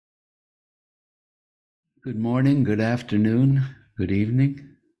Good morning, good afternoon, good evening.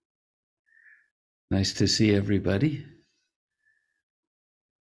 Nice to see everybody.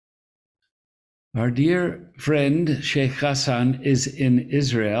 Our dear friend, Sheikh Ghassan, is in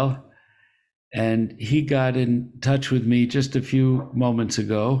Israel, and he got in touch with me just a few moments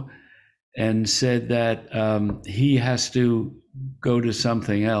ago and said that he has to go to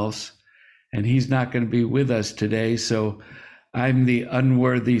something else, and he's not going to be with us today, so I'm the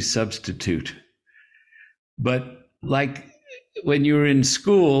unworthy substitute. But like when you're in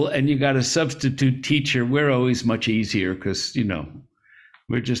school and you got a substitute teacher, we're always much easier because,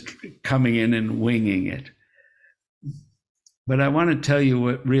 we're just coming in and winging it. But I want to tell you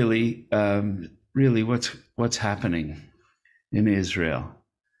what really what's happening in Israel.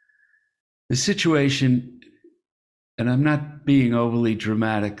 The situation, and I'm not being overly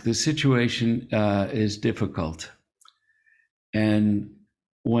dramatic, the situation is difficult. And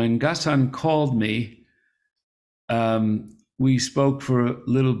when Ghassan called me, we spoke for a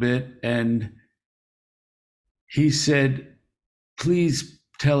little bit, and he said, please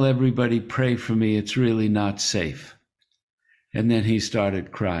tell everybody, pray for me. It's really not safe. And then he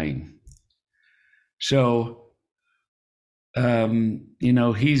started crying. So,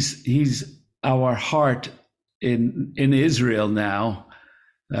 he's our heart in Israel now.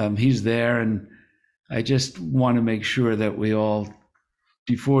 He's there, and I just want to make sure that we all,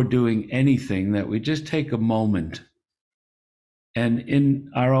 before doing anything, that we just take a moment and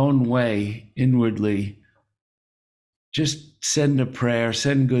in our own way, inwardly, just send a prayer,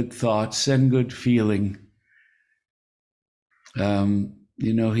 send good thoughts, send good feeling.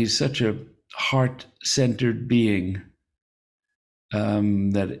 He's such a heart-centered being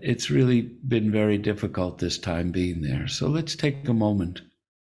that it's really been very difficult this time being there. So let's take a moment.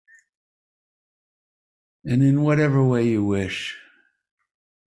 And in whatever way you wish,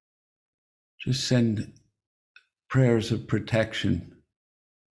 just send prayers of protection.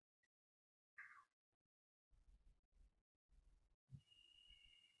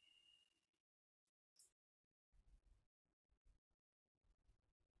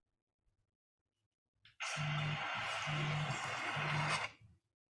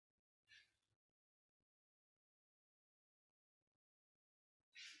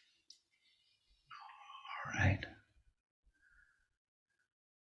 All right.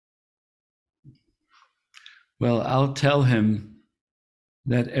 Well, I'll tell him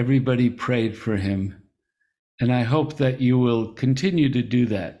that everybody prayed for him, and I hope that you will continue to do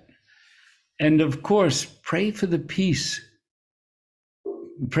that. And of course, pray for the peace.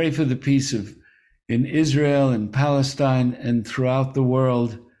 Pray for the peace in Israel and Palestine and throughout the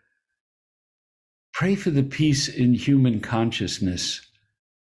world. Pray for the peace in human consciousness.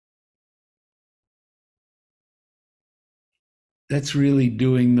 That's really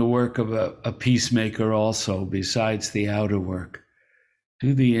doing the work of a peacemaker also, besides the outer work.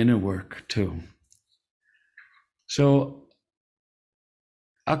 Do the inner work too. So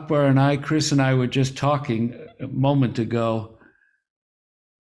Akbar and I, Chris and I were just talking a moment ago,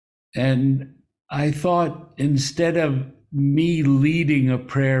 and I thought instead of me leading a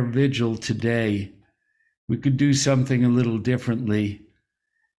prayer vigil today, we could do something a little differently.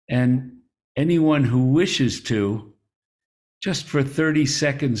 And anyone who wishes to, just for 30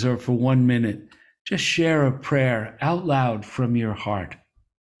 seconds or for 1 minute, just share a prayer out loud from your heart.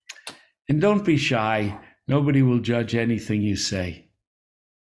 And don't be shy. Nobody will judge anything you say.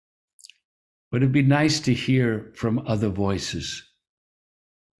 But it'd be nice to hear from other voices.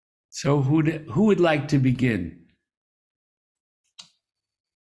 So who would like to begin?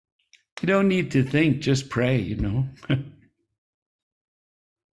 You don't need to think, just pray,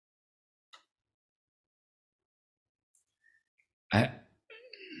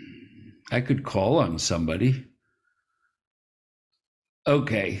 I could call on somebody.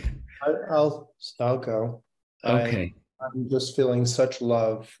 Okay. I'll go. Okay. I'm just feeling such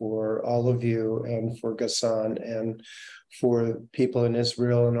love for all of you and for Ghassan and for people in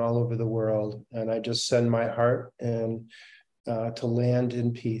Israel and all over the world. And I just send my heart and to land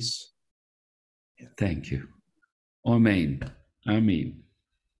in peace. Thank you. Amen. Amen.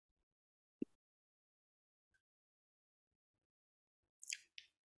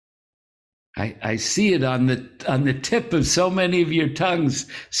 I see it on the tip of so many of your tongues.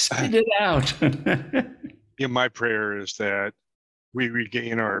 Spit it out. My prayer is that we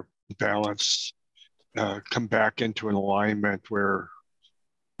regain our balance, come back into an alignment where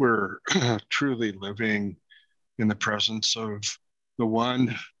we're truly living in the presence of the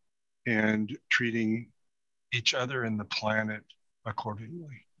One and treating each other and the planet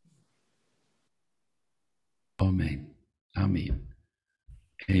accordingly. Amen. Amen.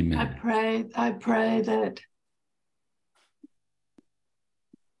 Amen. I pray that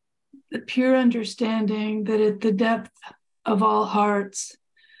the pure understanding that at the depth of all hearts,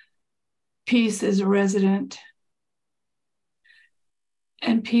 peace is resident.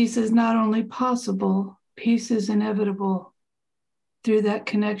 And peace is not only possible, peace is inevitable through that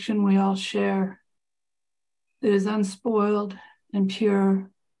connection we all share that is unspoiled and pure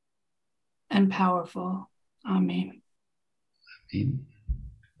and powerful. Amen. Amen.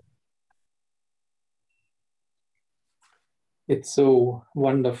 It's so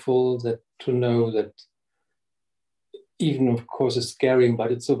wonderful to know that, even of course it's scary,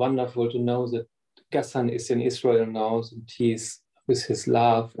 but it's so wonderful to know that Ghassan is in Israel now, and he's with his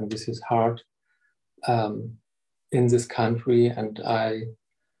love and with his heart in this country. And I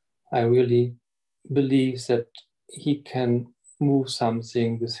really believe that he can move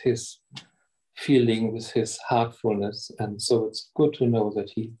something with his feeling, with his heartfulness. And so it's good to know that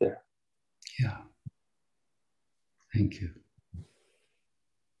he's there. Yeah. Thank you.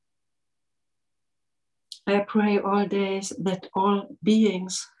 I pray all days that all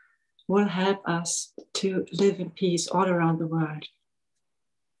beings will help us to live in peace all around the world.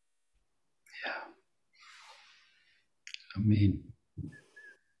 Yeah. Amen.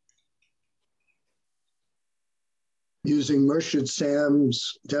 Using Murshid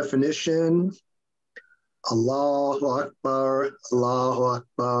Sam's definition, Allahu Akbar, Allahu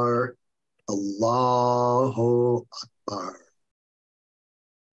Akbar, Allahu Akbar.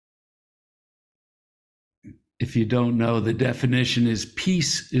 If you don't know, the definition is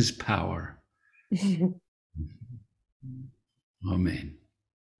peace is power. Amen.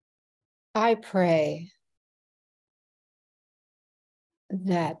 I pray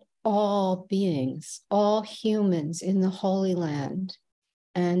that all beings, all humans in the Holy Land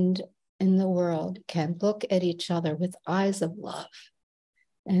and in the world can look at each other with eyes of love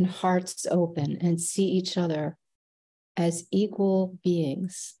and hearts open and see each other as equal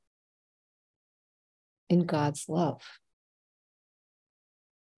beings in God's love.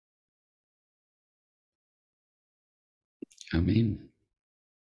 Amen.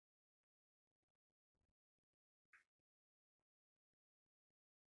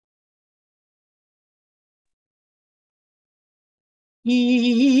 Peace,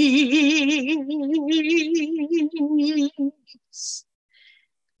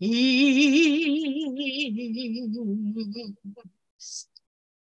 peace,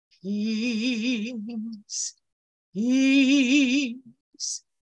 peace,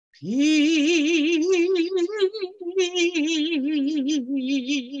 peace.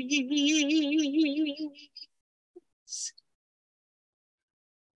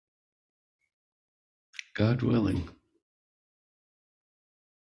 God willing.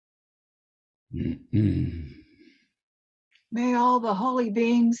 Mm-mm. May all the holy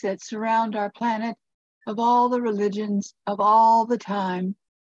beings that surround our planet, of all the religions, of all the time,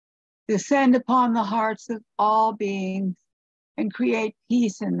 descend upon the hearts of all beings and create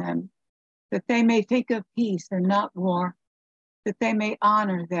peace in them, that they may think of peace and not war, that they may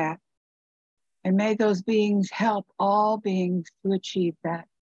honor that. And may those beings help all beings to achieve that.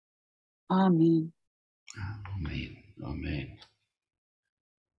 Amen. Amen. Amen.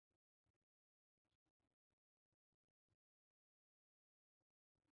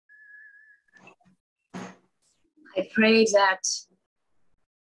 I pray that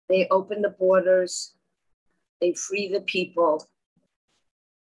they open the borders, they free the people,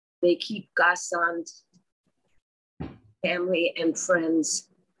 they keep Ghassan's family and friends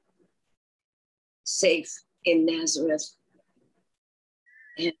safe in Nazareth.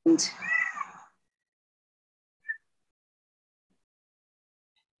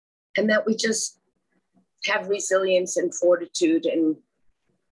 And that we just have resilience and fortitude and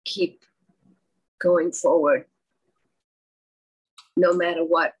keep going forward, no matter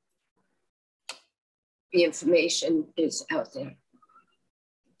what the information is out there.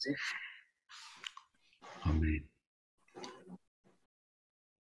 Amen.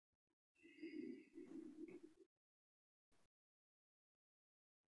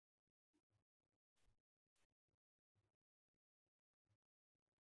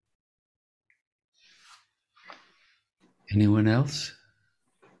 Anyone else?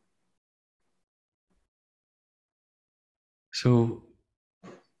 So,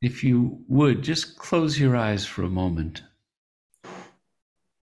 if you would, just close your eyes for a moment.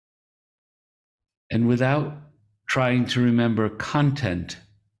 And without trying to remember content,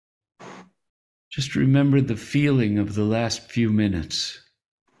 just remember the feeling of the last few minutes.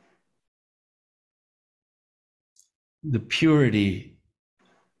 The purity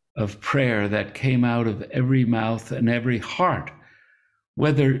of prayer that came out of every mouth and every heart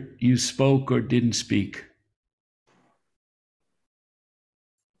whether you spoke or didn't speak.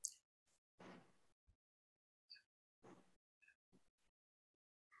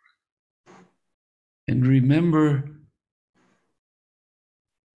 And remember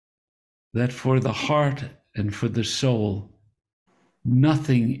that for the heart and for the soul,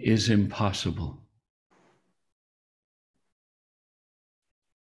 nothing is impossible.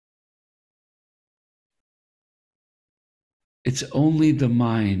 It's only the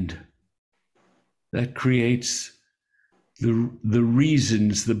mind that creates the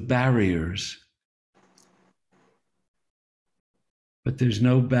reasons, the barriers. But there's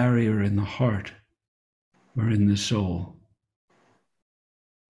no barrier in the heart or in the soul.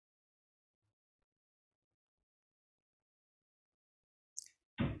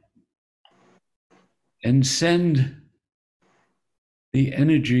 And send the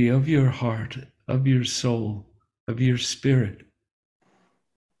energy of your heart, of your soul, of your spirit.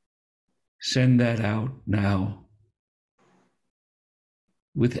 Send that out now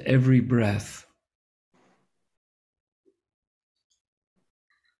with every breath.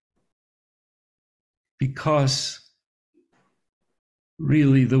 Because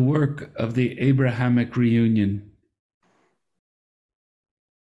really the work of the Abrahamic reunion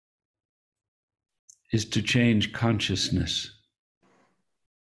is to change consciousness.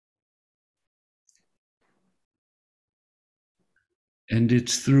 And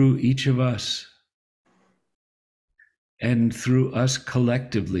it's through each of us and through us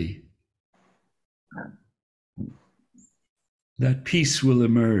collectively that peace will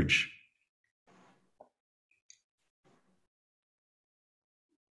emerge.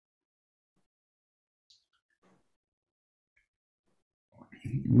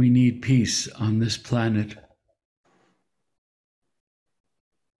 We need peace on this planet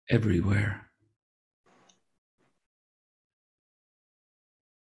everywhere.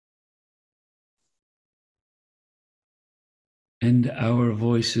 And our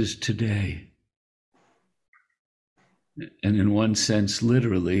voices today, and in one sense,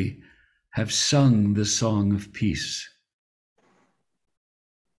 literally, have sung the song of peace.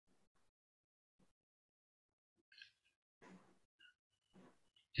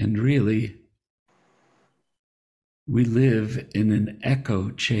 And really, we live in an echo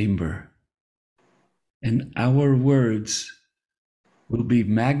chamber, and our words will be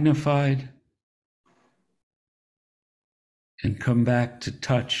magnified and come back to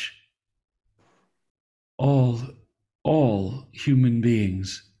touch all human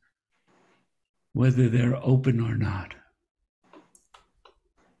beings, whether they're open or not.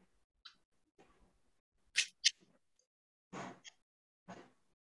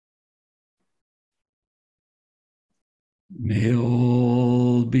 May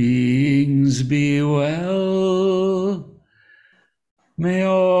all beings be well. May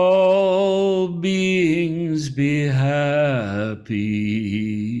all beings be happy.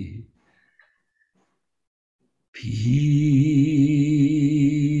 Peace,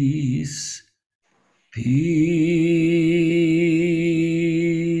 peace,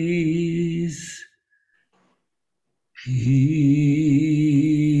 peace.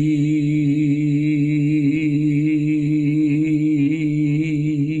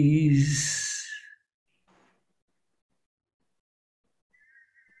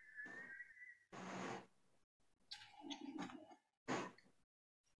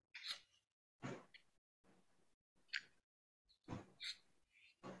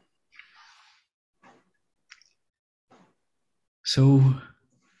 So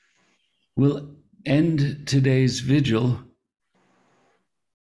we'll end today's vigil,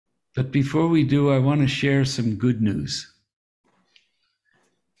 but before we do, I want to share some good news.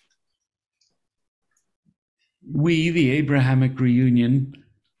 We, the Abrahamic Reunion,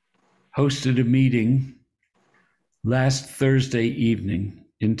 hosted a meeting last Thursday evening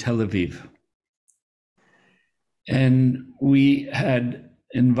in Tel Aviv. And we had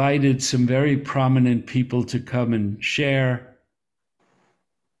invited some very prominent people to come and share.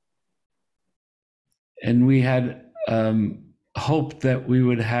 And we had hoped that we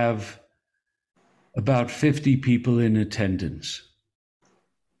would have about 50 people in attendance.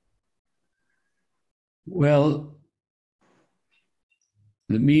 Well,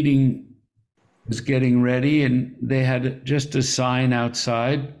 the meeting was getting ready, and they had just a sign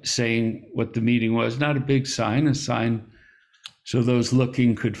outside saying what the meeting was. Not a big sign, a sign so those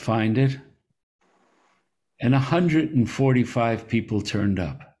looking could find it. And 145 people turned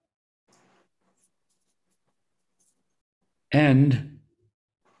up. And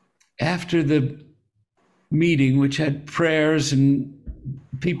after the meeting, which had prayers and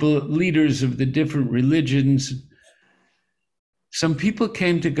people, leaders of the different religions, some people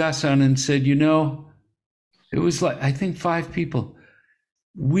came to Ghassan and said, you know, it was like, I think 5 people.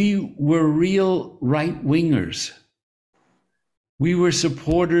 We were real right-wingers. We were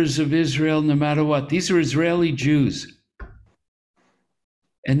supporters of Israel no matter what. These are Israeli Jews.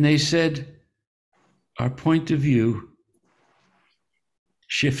 And they said, our point of view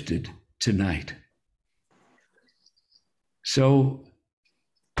shifted tonight. So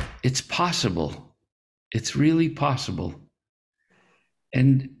it's possible. It's really possible.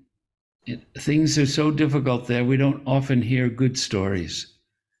 And things are so difficult there, we don't often hear good stories.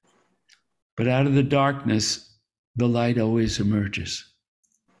 But out of the darkness, the light always emerges.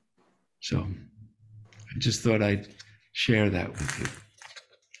 So I just thought I'd share that with you.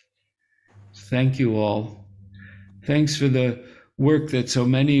 Thank you all. Thanks for the work that so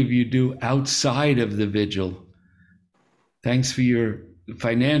many of you do outside of the vigil. Thanks for your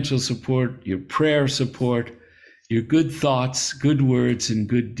financial support, your prayer support, your good thoughts, good words, and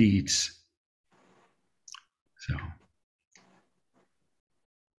good deeds. So,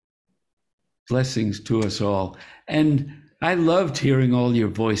 blessings to us all. And I loved hearing all your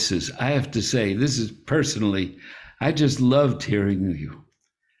voices. I have to say, this is personally, I just loved hearing you.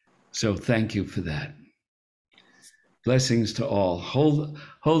 So thank you for that. Blessings to all. Hold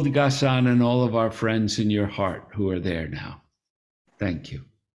Ghassan and all of our friends in your heart who are there now. Thank you.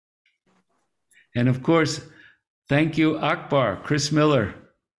 And of course, thank you, Akbar, Chris Miller,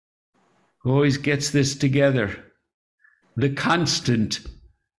 who always gets this together. The constant,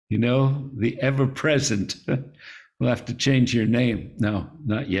 you know, the ever-present. We'll have to change your name. No,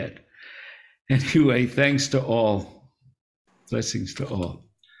 not yet. Anyway, thanks to all. Blessings to all.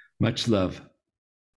 Much love.